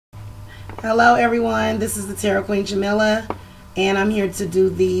Hello everyone, this is the Tarot Queen Jamila, and I'm here to do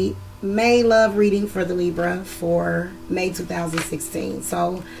the May love reading for the Libra for May 2016.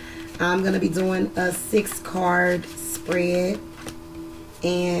 So I'm going to be doing a 6-card spread,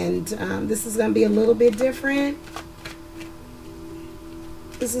 and this is going to be a little bit different.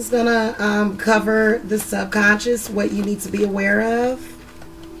 This is going to cover the subconscious, what you need to be aware of.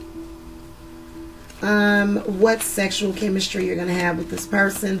 What sexual chemistry you're going to have with this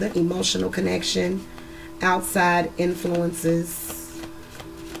person, the emotional connection, outside influences.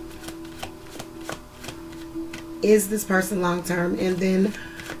 Is this person long-term? And then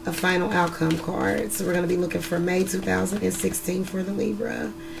a final outcome card. So we're going to be looking for May 2016 for the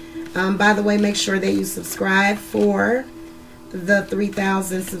Libra. By the way, make sure that you subscribe for the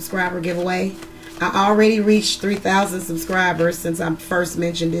 3,000 subscriber giveaway. I already reached 3,000 subscribers since I first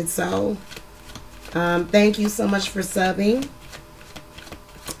mentioned it, so thank you so much for subbing,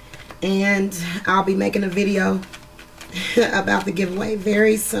 and I'll be making a video about the giveaway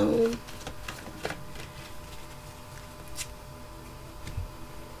very soon.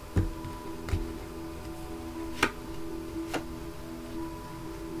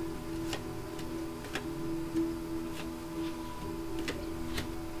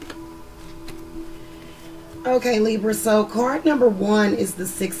 Okay, Libra, so card number 1 is the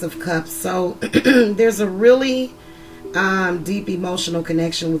 6 of Cups. So there's a really deep emotional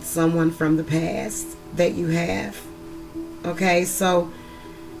connection with someone from the past that you have. Okay, so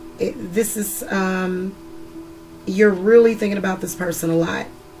this is, you're really thinking about this person a lot.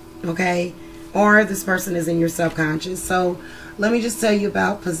 Okay, or this person is in your subconscious. So let me just tell you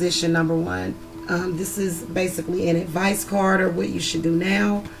about position number 1. This is basically an advice card, or what you should do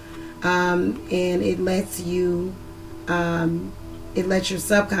now. And it lets you, it lets your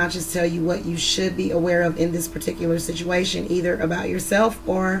subconscious tell you what you should be aware of in this particular situation, either about yourself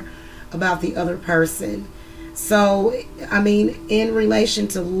or about the other person. So, I mean, in relation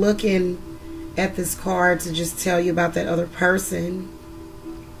to looking at this card to just tell you about that other person,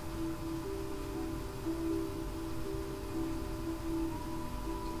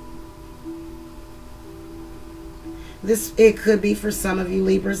 it could be for some of you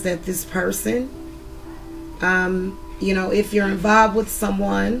Libras that this person, you know, if you're involved with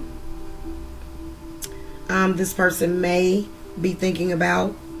someone, this person may be thinking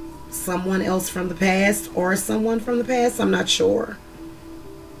about someone else from the past, or someone from the past. I'm not sure.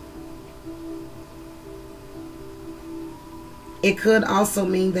 It could also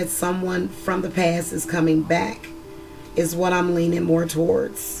mean that someone from the past is coming back, is what I'm leaning more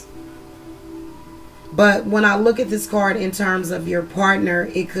towards. But when I look at this card in terms of your partner,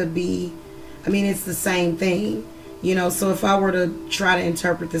 it could be, I mean, it's the same thing, you know. So if I were to try to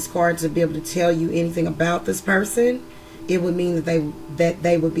interpret this card to be able to tell you anything about this person, it would mean that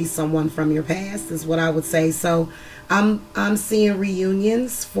they would be someone from your past, is what I would say. So I'm seeing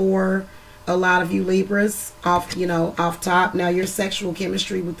reunions for a lot of you Libras off, you know, off top. Now, your sexual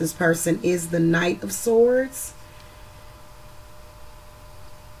chemistry with this person is the Knight of Swords.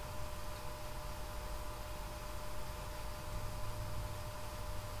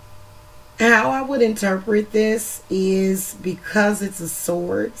 How I would interpret this is, because it's a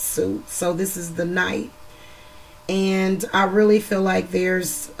sword suit, so this is the Knight, and I really feel like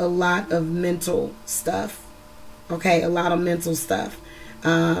there's a lot of mental stuff. Okay, a lot of mental stuff,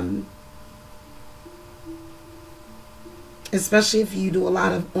 especially if you do a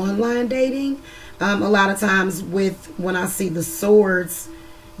lot of online dating. A lot of times when I see the swords,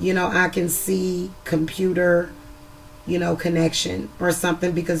 you know, I can see computer, you know, connection or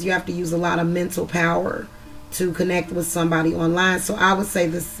something, because you have to use a lot of mental power to connect with somebody online. So I would say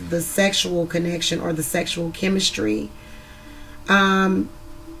the sexual connection or the sexual chemistry, you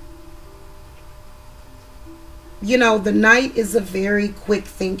know, the Knight is a very quick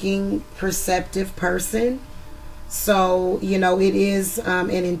thinking, perceptive person. So, you know, it is an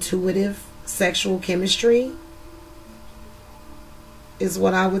intuitive sexual chemistry, is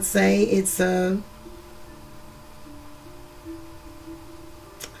what I would say. It's a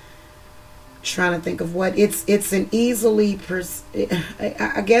trying to think of what it's an easily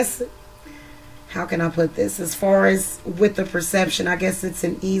I guess, how can I put this, as far as with the perception, I guess it's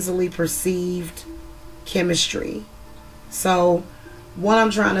an easily perceived chemistry. So what I'm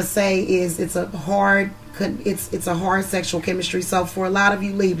trying to say is it's a hard sexual chemistry. So for a lot of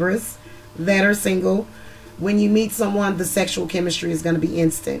you Libras that are single, when you meet someone, the sexual chemistry is going to be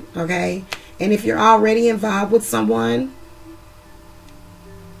instant. Okay, and if you're already involved with someone,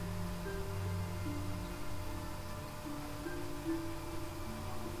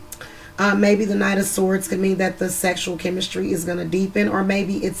 Maybe the Knight of Swords could mean that the sexual chemistry is going to deepen, or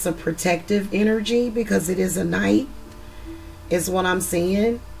maybe it's a protective energy because it is a knight, is what I'm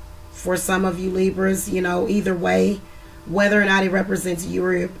seeing for some of you Libras. You know, either way, whether or not it represents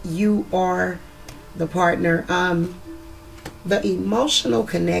you or the partner. The emotional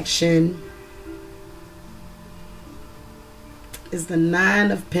connection is the Nine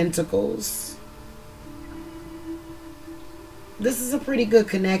of Pentacles. This is a pretty good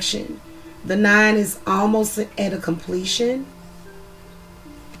connection. The 9 is almost at a completion.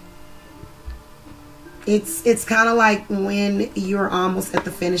 It's kind of like when you're almost at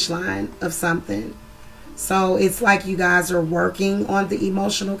the finish line of something. So it's like you guys are working on the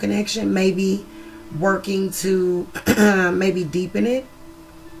emotional connection, maybe working to maybe deepen it.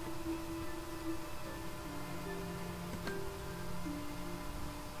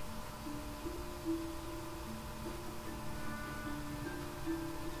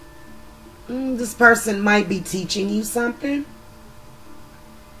 This person might be teaching you something.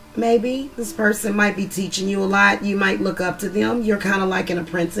 Maybe this person might be teaching you a lot. You might look up to them. You're kind of like an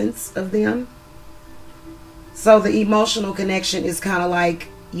apprentice of them. So the emotional connection is kind of like,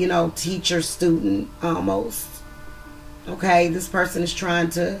 you know, teacher student almost. Okay, this person is trying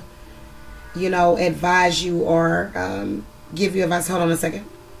to, you know, advise you or give you advice. Hold on a second.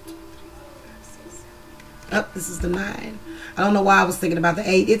 Oh, this is the 9. I don't know why I was thinking about the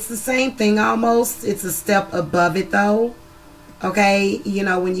 8. It's the same thing almost. It's a step above it though. Okay, you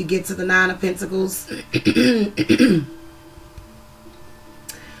know, when you get to the 9 of Pentacles,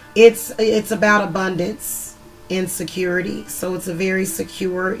 it's about abundance and security. So it's a very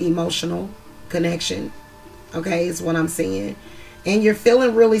secure emotional connection. Okay, is what I'm seeing. And you're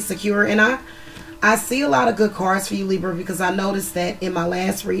feeling really secure. And I see a lot of good cards for you, Libra, because I noticed that in my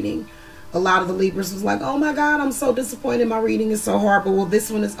last reading, a lot of the Libras was like, oh my God, I'm so disappointed. My reading is so horrible. Well,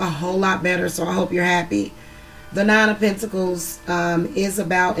 this one is a whole lot better. So I hope you're happy. The 9 of Pentacles is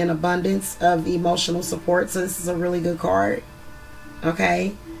about an abundance of emotional support. So this is a really good card.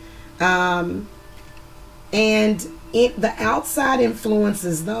 Okay. And the outside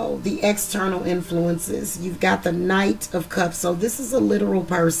influences, though, the external influences, you've got the Knight of Cups. So this is a literal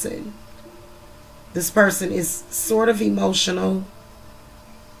person. This person is sort of emotional.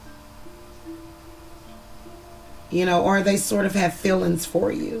 You know, or they sort of have feelings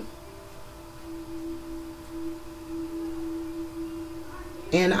for you.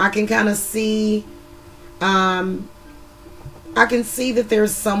 And I can kind of see, I can see that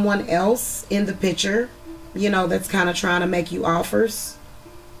there's someone else in the picture, you know, that's kind of trying to make you offers.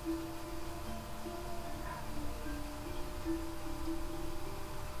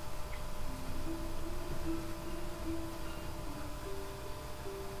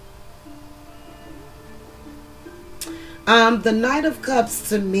 The Knight of Cups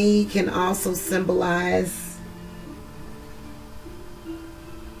to me can also symbolize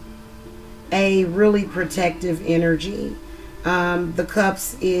a really protective energy. The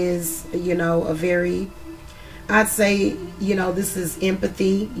Cups is, you know, a very, I'd say, you know, this is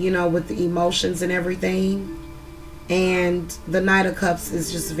empathy, you know, with the emotions and everything. And the Knight of Cups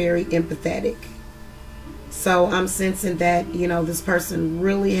is just very empathetic. So I'm sensing that, you know, this person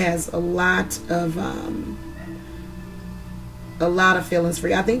really has a lot of feelings for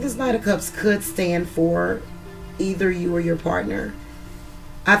you. I think this Knight of Cups could stand for either you or your partner.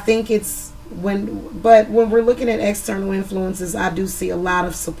 I think it's when we're looking at external influences, I do see a lot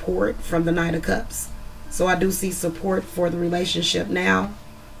of support from the Knight of Cups. So I do see support for the relationship now.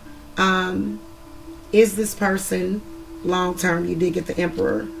 Is this person long term? You did get the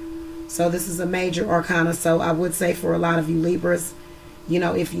Emperor. So this is a major arcana. So I would say for a lot of you Libras, you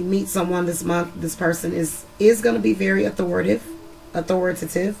know, if you meet someone this month, this person is going to be very authoritative,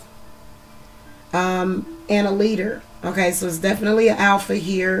 and a leader. Okay, so it's definitely an alpha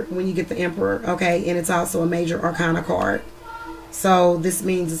here when you get the Emperor. Okay, and it's also a major arcana card. So this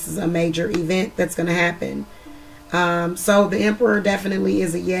means this is a major event that's going to happen. So the Emperor definitely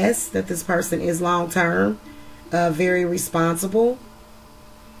is a yes, that this person is long term, very responsible.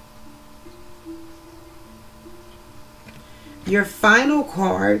 Your final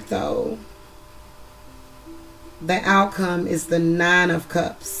card, though, the outcome is the 9 of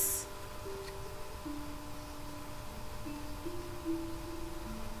Cups.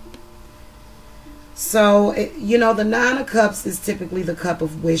 So, you know, the 9 of Cups is typically the cup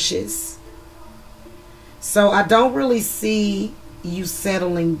of wishes. So I don't really see you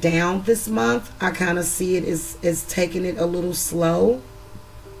settling down this month. I kind of see it as taking it a little slow.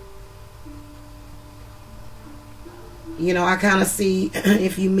 You know, I kind of see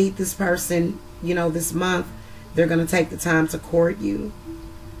if you meet this person, you know, this month, they're going to take the time to court you.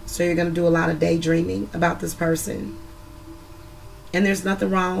 So you're going to do a lot of daydreaming about this person. And there's nothing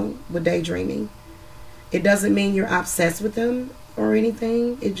wrong with daydreaming. It doesn't mean you're obsessed with them or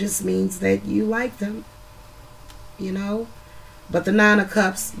anything. It just means that you like them, you know. But the Nine of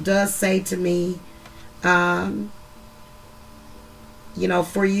Cups does say to me, you know,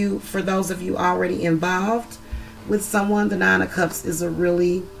 for those of you already involved with someone, the Nine of Cups is a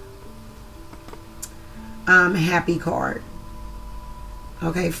really happy card.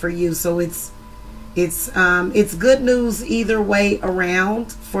 Okay, for you. So it's good news either way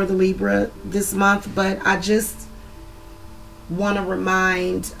around for the Libra this month, but I just want to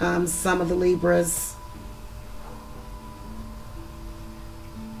remind some of the Libras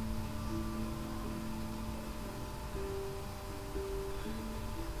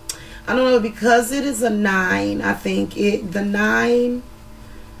I don't know, because it is a 9, I think the 9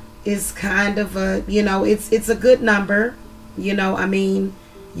 is kind of a, you know, it's a good number, you know. I mean,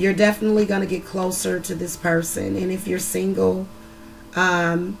 you're definitely going to get closer to this person. And if you're single,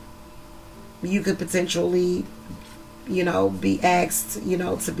 you could potentially, you know, be asked, you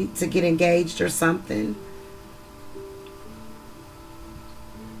know, to get engaged or something.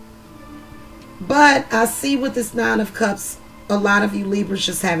 But I see with this Nine of Cups, a lot of you Libras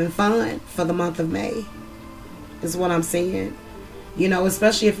just having fun for the month of May is what I'm seeing. You know,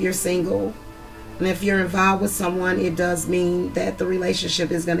 especially if you're single. And if you're involved with someone, it does mean that the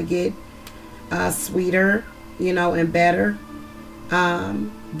relationship is going to get sweeter, you know, and better.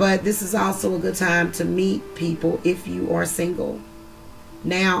 But this is also a good time to meet people if you are single.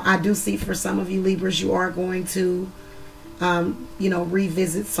 Now, I do see for some of you Libras, you are going to, you know,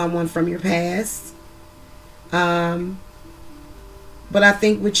 revisit someone from your past. But I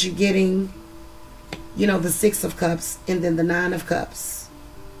think with you getting, you know, the Six of Cups and then the Nine of Cups,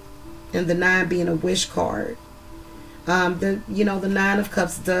 and the 9 being a wish card, you know, the Nine of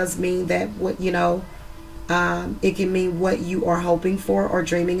Cups does mean that what, you know, it can mean what you are hoping for or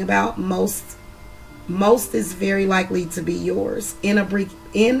dreaming about. Most is very likely to be yours in a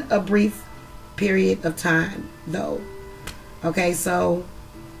brief period of time, though. Okay, so,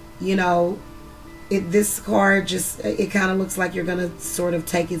 you know, this card just, it kind of looks like you're going to sort of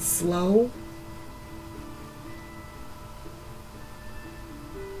take it slow.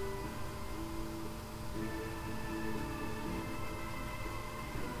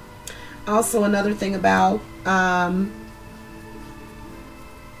 Also, another thing about the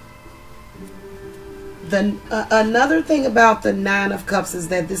Nine of Cups is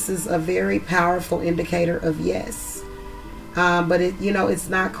that this is a very powerful indicator of yes. But it, you know, it's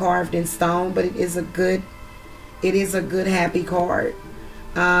not carved in stone, but it is a good happy card.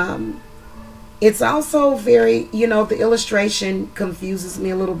 It's also very, you know, the illustration confuses me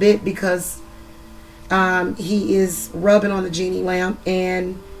a little bit because he is rubbing on the genie lamp,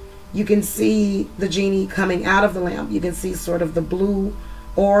 and you can see the genie coming out of the lamp. You can see sort of the blue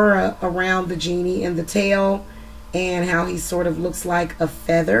aura around the genie and the tail, and how he sort of looks like a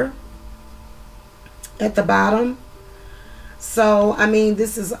feather at the bottom. So, I mean,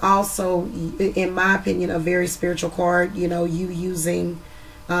 this is also, in my opinion, a very spiritual card. You know, you using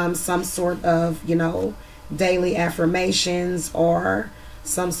some sort of, you know, daily affirmations or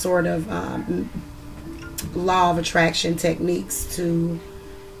some sort of law of attraction techniques to,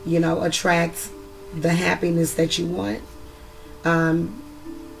 you know, attract the happiness that you want.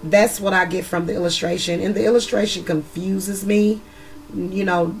 That's what I get from the illustration. And the illustration confuses me, you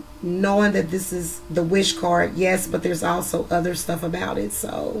know, knowing that this is the wish card, yes, but there's also other stuff about it.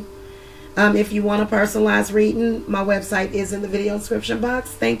 So if you want a personalized reading, my website is in the video description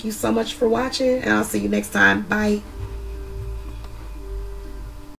box. Thank you so much for watching, and I'll see you next time. Bye.